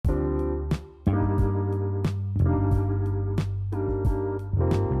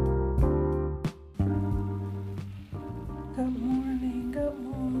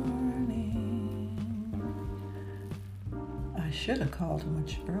should have called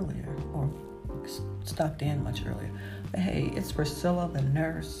much earlier or stopped in much earlier. But hey, it's Priscilla, the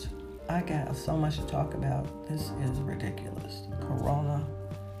nurse. I got so much to talk about. This is ridiculous. Coronavirus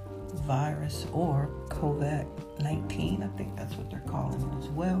or COVID-19, I think that's what they're calling it as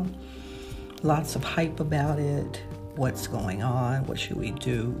well. Lots of hype about it. What's going on? What should we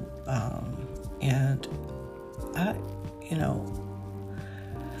do? And I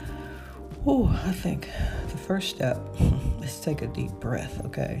think the first step is take a deep breath,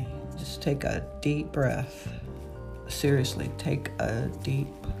 okay? Just take a deep breath. Seriously, take a deep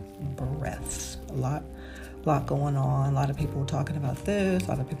breath. A lot going on. A lot of people talking about this. A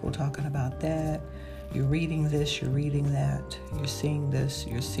lot of people talking about that. You're reading this, you're reading that. You're seeing this,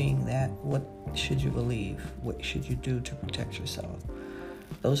 you're seeing that. What should you believe? What should you do to protect yourself?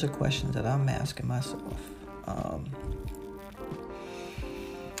 Those are questions that I'm asking myself.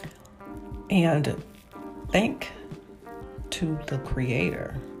 And thank to the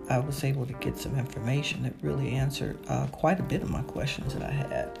Creator, I was able to get some information that really answered quite a bit of my questions that I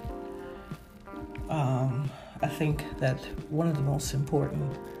had. I think that one of the most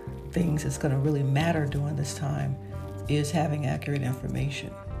important things that's going to really matter during this time is having accurate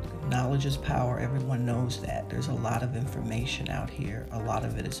information. Knowledge is power. Everyone knows that. There's a lot of information out here. A lot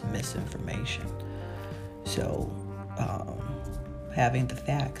of it is misinformation. So having the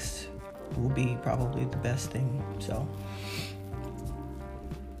facts will be probably the best thing. So,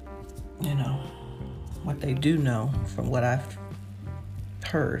 what they do know from what I've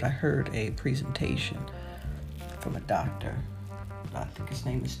heard, I heard a presentation from a doctor. I think his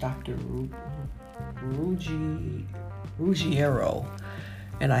name is Dr. Ruggiero.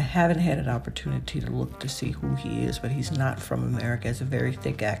 And I haven't had an opportunity to look to see who he is, but he's not from America. He has a very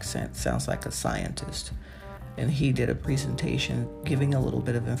thick accent, sounds like a scientist. And he did a presentation giving a little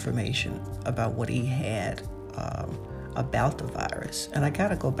bit of information about what he had about the virus. And I got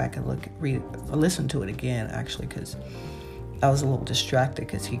to go back and listen to it again, actually, because I was a little distracted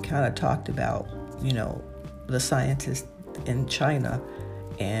because he kind of talked about, the scientists in China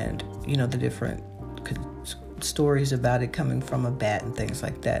and, the different stories about it coming from a bat and things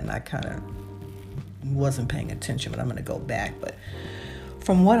like that. And I kind of wasn't paying attention, but I'm going to go back. But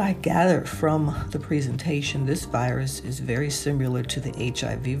from what I gathered from the presentation, this virus is very similar to the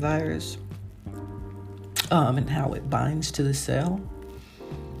HIV virus and how it binds to the cell.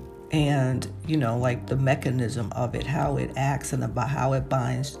 And, like the mechanism of it, how it acts and about how it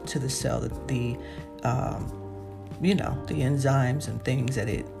binds to the cell, the enzymes and things that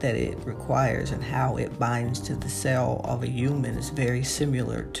it requires and how it binds to the cell of a human is very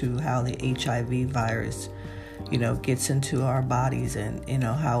similar to how the HIV virus, gets into our bodies and,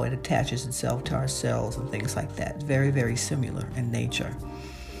 how it attaches itself to our cells and things like that. Very, very similar in nature.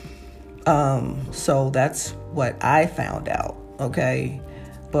 So that's what I found out, okay?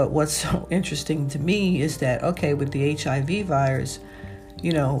 But what's so interesting to me is that, okay, with the HIV virus,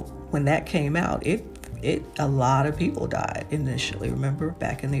 when that came out, a lot of people died initially. Remember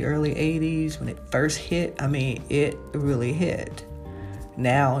back in the early 80s when it first hit? It really hit.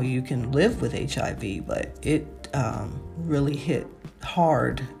 Now you can live with HIV, but it really hit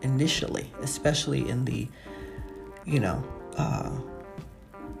hard initially, especially in the,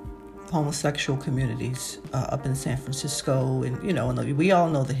 homosexual communities up in San Francisco. And, we all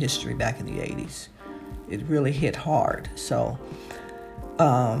know the history back in the 80s. It really hit hard. So,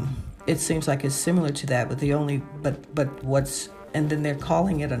 it seems like it's similar to that, but and then they're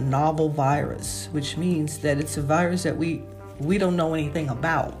calling it a novel virus, which means that it's a virus that we don't know anything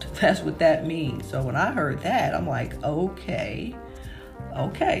about. That's what that means. So when I heard that, I'm like, okay.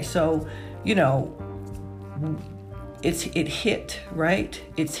 So, it hit, right?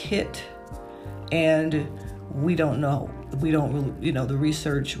 It's hit, and we don't know. We don't really, the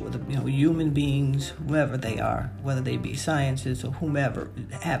research, or human beings, whoever they are, whether they be scientists or whomever,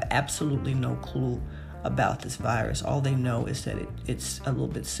 have absolutely no clue about this virus. All they know is that it's a little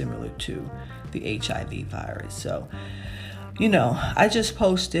bit similar to the HIV virus. So, I just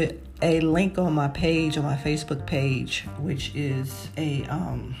posted a link on my page, on my Facebook page, which is a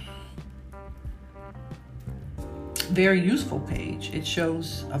very useful page. It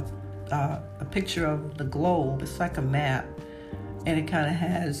shows a picture of the globe. It's like a map, and it kind of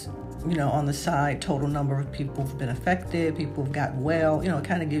has, on the side, total number of people who've been affected, people who've gotten well. It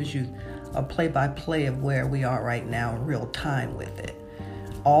kind of gives you a play-by-play of where we are right now in real time with it,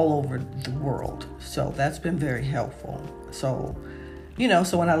 all over the world. So that's been very helpful. So,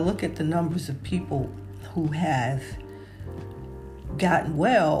 so when I look at the numbers of people who have gotten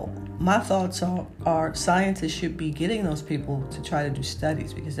well, my thoughts are scientists should be getting those people to try to do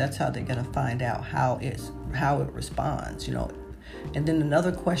studies, because that's how they're going to find out how it responds. And then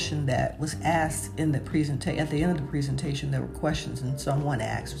another question that was asked in the presentation, at the end of the presentation, there were questions, and someone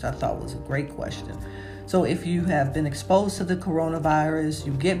asked, which I thought was a great question. So if you have been exposed to the coronavirus,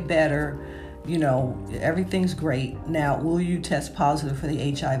 you get better, everything's great. Now, will you test positive for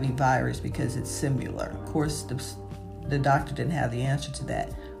the HIV virus because it's similar? Of course, the doctor didn't have the answer to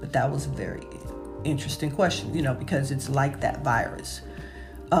that, but that was a very interesting question, because it's like that virus.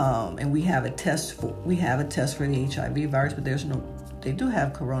 And we have a test for the HIV virus, but they do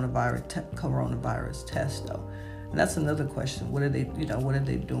have coronavirus test though. And that's another question. What are they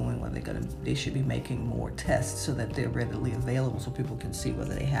doing? They should be making more tests so that they're readily available so people can see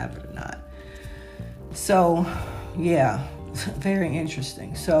whether they have it or not. So, yeah, very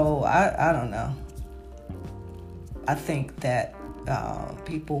interesting. So I don't know. I think that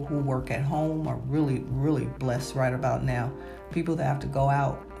people who work at home are really, really blessed right about now. People that have to go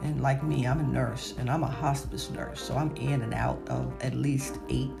out, and like me, I'm a nurse and I'm a hospice nurse, so I'm in and out of at least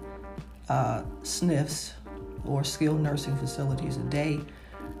 8 SNFs or skilled nursing facilities a day,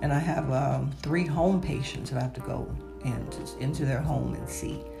 and I have 3 home patients that I have to go into their home and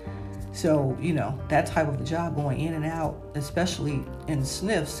see. So, that type of a job, going in and out, especially in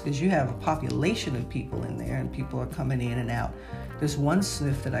SNFs, because you have a population of people in there and people are coming in and out. There's one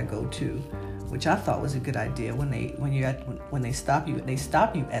SNF that I go to, which I thought was a good idea. When they stop you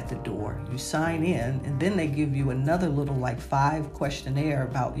at the door, you sign in, and then they give you another little 5 questionnaire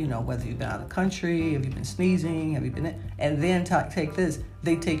about, whether you've been out of the country, have you been sneezing, and then take this,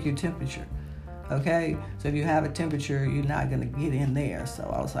 they take your temperature. Okay, so if you have a temperature, you're not going to get in there. So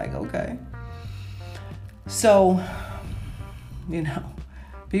I was like, okay. So,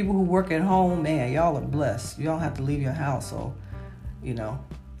 people who work at home, man, y'all are blessed. You don't have to leave your house. So,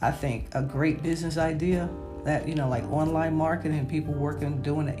 I think a great business idea that, like online marketing, people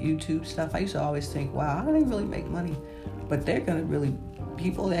doing that YouTube stuff. I used to always think, wow, how do they really make money? But they're going to really,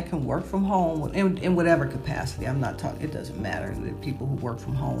 people that can work from home in whatever capacity. I'm not talking, it doesn't matter. The people who work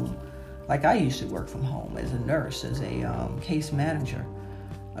from home. Like I used to work from home as a nurse, as a case manager,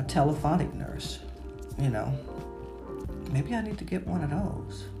 a telephonic nurse. Maybe I need to get one of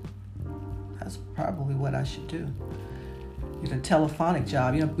those. That's probably what I should do. Get a telephonic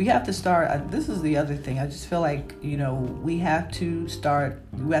job. We have to start. This is the other thing. I just feel like, we have to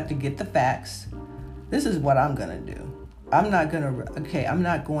get the facts. This is what I'm going to do. I'm not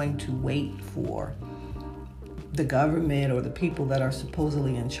going to wait for the government or the people that are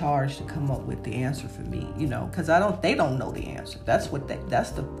supposedly in charge to come up with the answer for me, because they don't know the answer. That's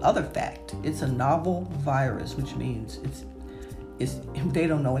the other fact. It's a novel virus, which means they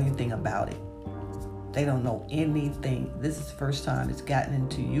don't know anything about it. They don't know anything. This is the first time it's gotten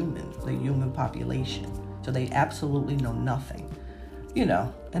into the human population. So they absolutely know nothing,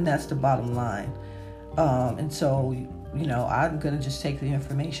 and that's the bottom line. And so, I'm going to just take the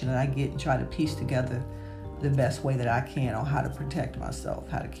information that I get and try to piece together the best way that I can on how to protect myself,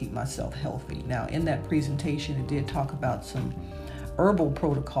 how to keep myself healthy. Now, in that presentation, it did talk about some herbal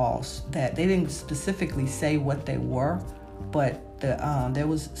protocols that they didn't specifically say what they were, but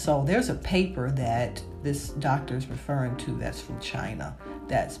there's a paper that this doctor is referring to that's from China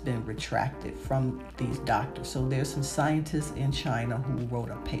that's been retracted from these doctors. So there's some scientists in China who wrote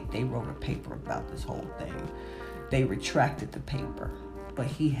a paper about this whole thing. They retracted the paper, but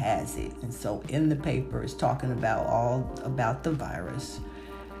he has it. And so in the paper, it's talking about the virus,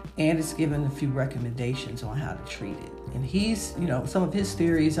 and it's given a few recommendations on how to treat it. And he's, some of his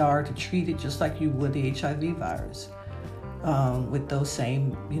theories are to treat it just like you would the HIV virus, with those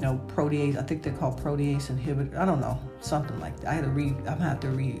same, protease. I think they're called protease inhibitor. I don't know, something like that. I'm gonna have to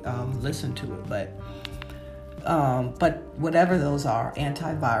listen to it, but whatever those are,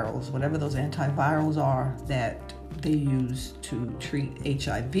 whatever those antivirals are that they use to treat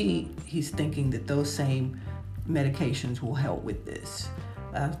HIV, he's thinking that those same medications will help with this.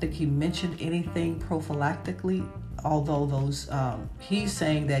 I don't think he mentioned anything prophylactically, although those, he's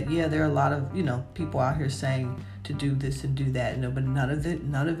saying that, there are a lot of, people out here saying to do this and do that, but none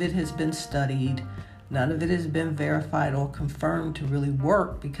of it has been studied. None of it has been verified or confirmed to really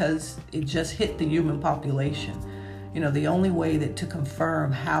work because it just hit the human population. The only way to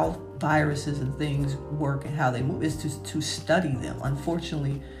confirm how viruses and things work and how they move is to study them.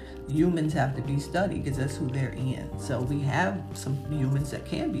 Unfortunately, humans have to be studied because that's who they're in. So we have some humans that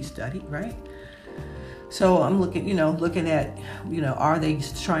can be studied, right? So I'm looking at, are they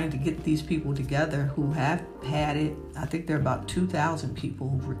trying to get these people together who have had it? I think there are about 2,000 people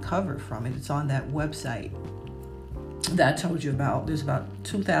who've recovered from it. It's on that website that I told you about. There's about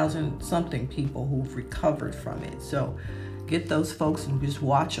 2,000 something people who've recovered from it. So get those folks and just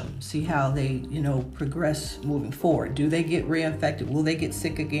watch them, see how they, progress moving forward. Do they get reinfected? Will they get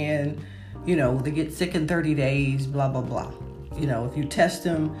sick again? Will they get sick in 30 days? Blah, blah, blah. If you test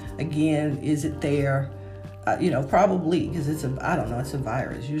them again, is it there? Probably, because it's a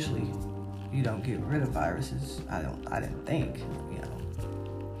virus. Usually you don't get rid of viruses. I didn't think,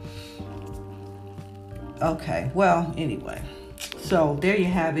 Okay, well, anyway. So there you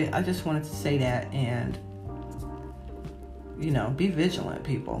have it. I just wanted to say that, and, be vigilant,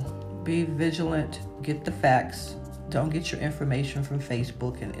 people. Be vigilant. Get the facts. Don't get your information from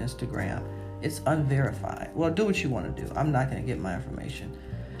Facebook and Instagram. It's unverified. Well, do what you want to do. I'm not going to get my information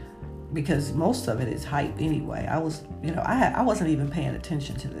because most of it is hype anyway. I wasn't even paying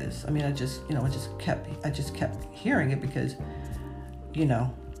attention to this. I mean, I just kept hearing it because,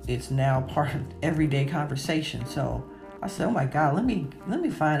 it's now part of everyday conversation. So I said, oh my God, let me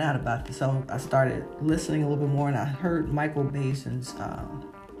find out about this. So I started listening a little bit more, and I heard Michael Basin's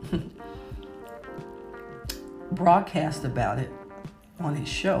broadcast about it on his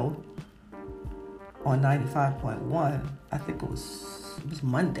show on 95.1. I think it was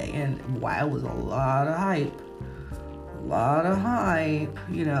Monday, and wow, it was a lot of hype.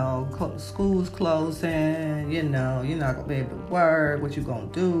 School's closing, you're not gonna be able to work, what you gonna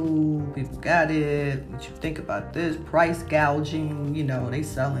do, people got it, what you think about this, price gouging, they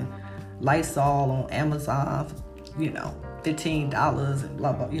selling Lysol on Amazon for, $15 and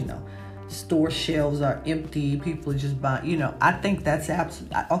blah, blah, store shelves are empty, people are just buying, I think that's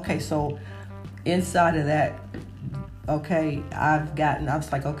absolutely, okay, so inside of that, okay, I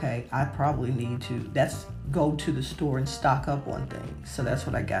was like, okay, I probably need to, go to the store and stock up on things. So that's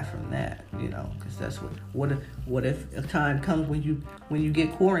what I got from that, because that's what if a time comes when you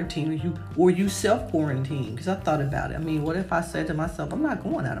get quarantined, or you self-quarantine, because I thought about it. I mean, what if I said to myself, I'm not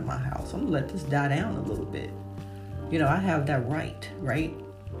going out of my house, I'm gonna let this die down a little bit. I have that right?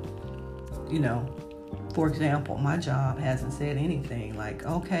 For example, my job hasn't said anything like,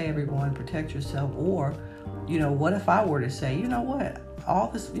 okay, everyone protect yourself, or, what if I were to say, you know what, all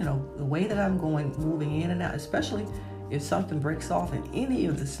this, the way that I'm moving in and out, especially if something breaks off in any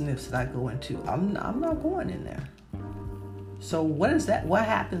of the SNFs that I go into, I'm not going in there. So what is that? What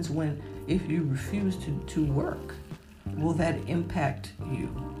happens if you refuse to work? Will that impact you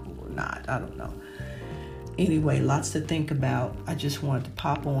or not? I don't know. Anyway, lots to think about. I just wanted to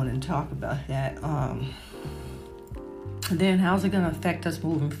pop on and talk about that. Then how's it going to affect us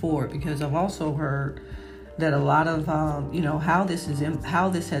moving forward? Because I've also heard that a lot of how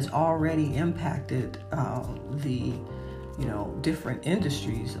this has already impacted the different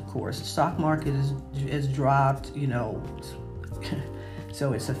industries. Of course, the stock market has dropped.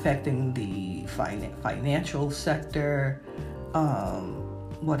 So it's affecting the financial sector.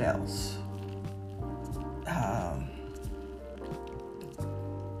 What else?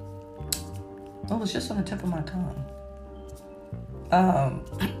 It was just on the tip of my tongue.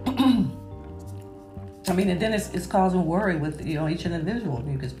 I mean, and then it's causing worry with, each individual,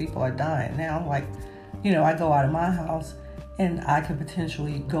 because people are dying. Now, like, I go out of my house and I could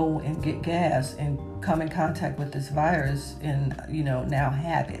potentially go and get gas and come in contact with this virus and, now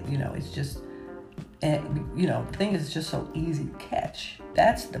have it. It's just, the thing is just so easy to catch.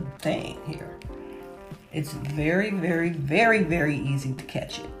 That's the thing here. It's very, very, very, very easy to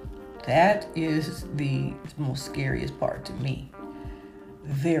catch it. That is the most scariest part to me.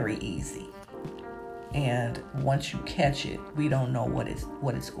 Very easy. And once you catch it, we don't know what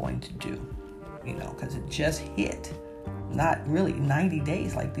it's going to do, because it just hit. Not really 90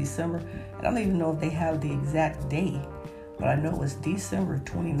 days, like December. I don't even know if they have the exact day, but I know it's December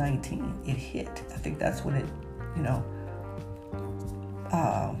 2019. It hit. I think that's when it,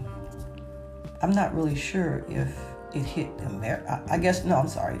 I'm not really sure if it hit America. I guess, no, I'm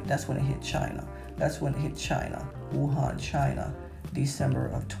sorry. That's when it hit China. Wuhan, China, December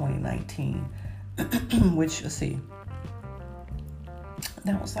of 2019. Which, let's see,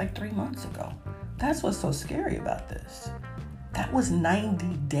 that was like 3 months ago. That's what's so scary about this. That was 90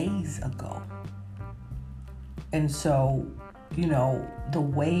 days ago. And so, the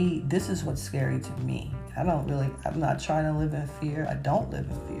way, this is what's scary to me. I'm not trying to live in fear. I don't live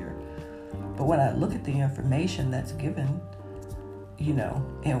in fear. But when I look at the information that's given,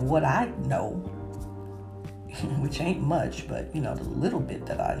 and what I know, which ain't much, but, the little bit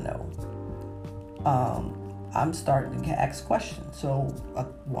that I know, I'm starting to ask questions. So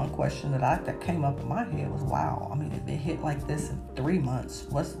one question that came up in my head was, wow, I mean, if it hit like this in 3 months,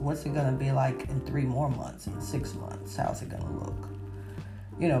 what's it going to be like in 3 more months, in 6 months? How's it going to look?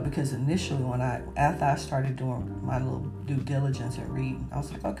 Because initially after I started doing my little due diligence and reading, I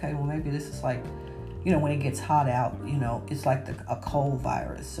was like, okay, well, maybe this is like, when it gets hot out, it's like a cold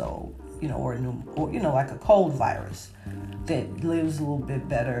virus. So, or like a cold virus that lives a little bit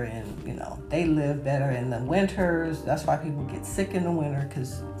better, and, they live better in the winters. That's why people get sick in the winter,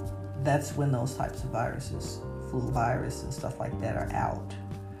 because that's when those types of viruses, flu virus and stuff like that, are out.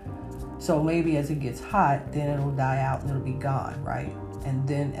 So maybe as it gets hot, then it'll die out and it'll be gone, right? And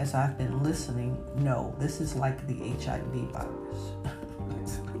then as I've been listening, no, this is like the HIV virus.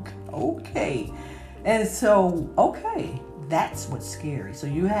 Okay. And so, okay, that's what's scary. So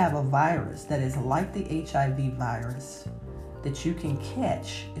you have a virus that is like the HIV virus that you can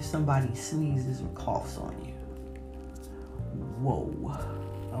catch if somebody sneezes or coughs on you. Whoa.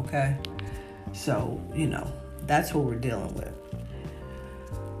 Okay. So, that's what we're dealing with.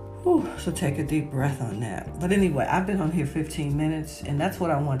 Whew, so take a deep breath on that. But anyway, I've been on here 15 minutes, and that's what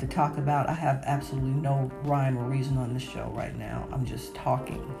I wanted to talk about. I have absolutely no rhyme or reason on this show right now. I'm just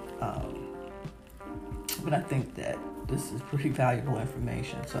talking. But I think that this is pretty valuable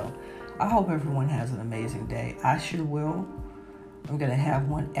information. So I hope everyone has an amazing day. I sure will. I'm going to have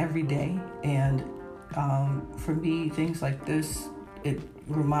one every day. And for me, things like this, it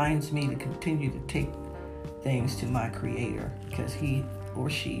reminds me to continue to take things to my Creator, because he or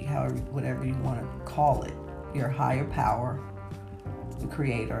she, however, whatever you want to call it, your higher power, the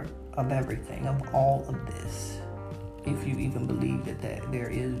creator of everything, of all of this. If you even believe that there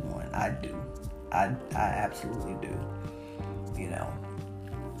is one, I do. I absolutely do.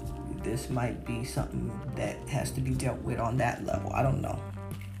 This might be something that has to be dealt with on that level. I don't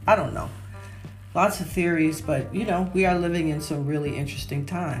know. Lots of theories, but we are living in some really interesting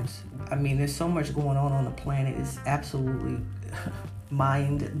times. I mean, there's so much going on the planet. It's absolutely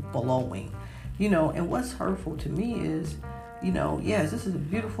mind-blowing. And what's hurtful to me is, yes, this is a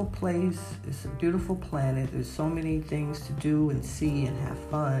beautiful place. It's a beautiful planet. There's so many things to do and see and have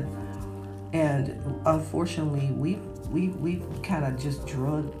fun. And unfortunately, we've kind of just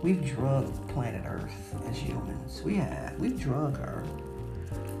drugged planet Earth as humans. We've drugged her.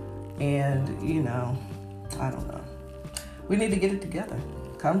 And, I don't know. We need to get it together.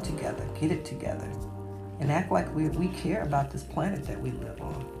 Come together. Get it together. And act like we care about this planet that we live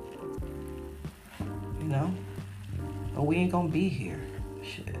on. But we ain't gonna be here.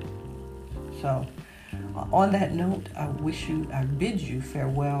 Shit. So, on that note, I bid you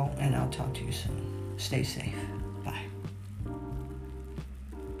farewell, and I'll talk to you soon. Stay safe.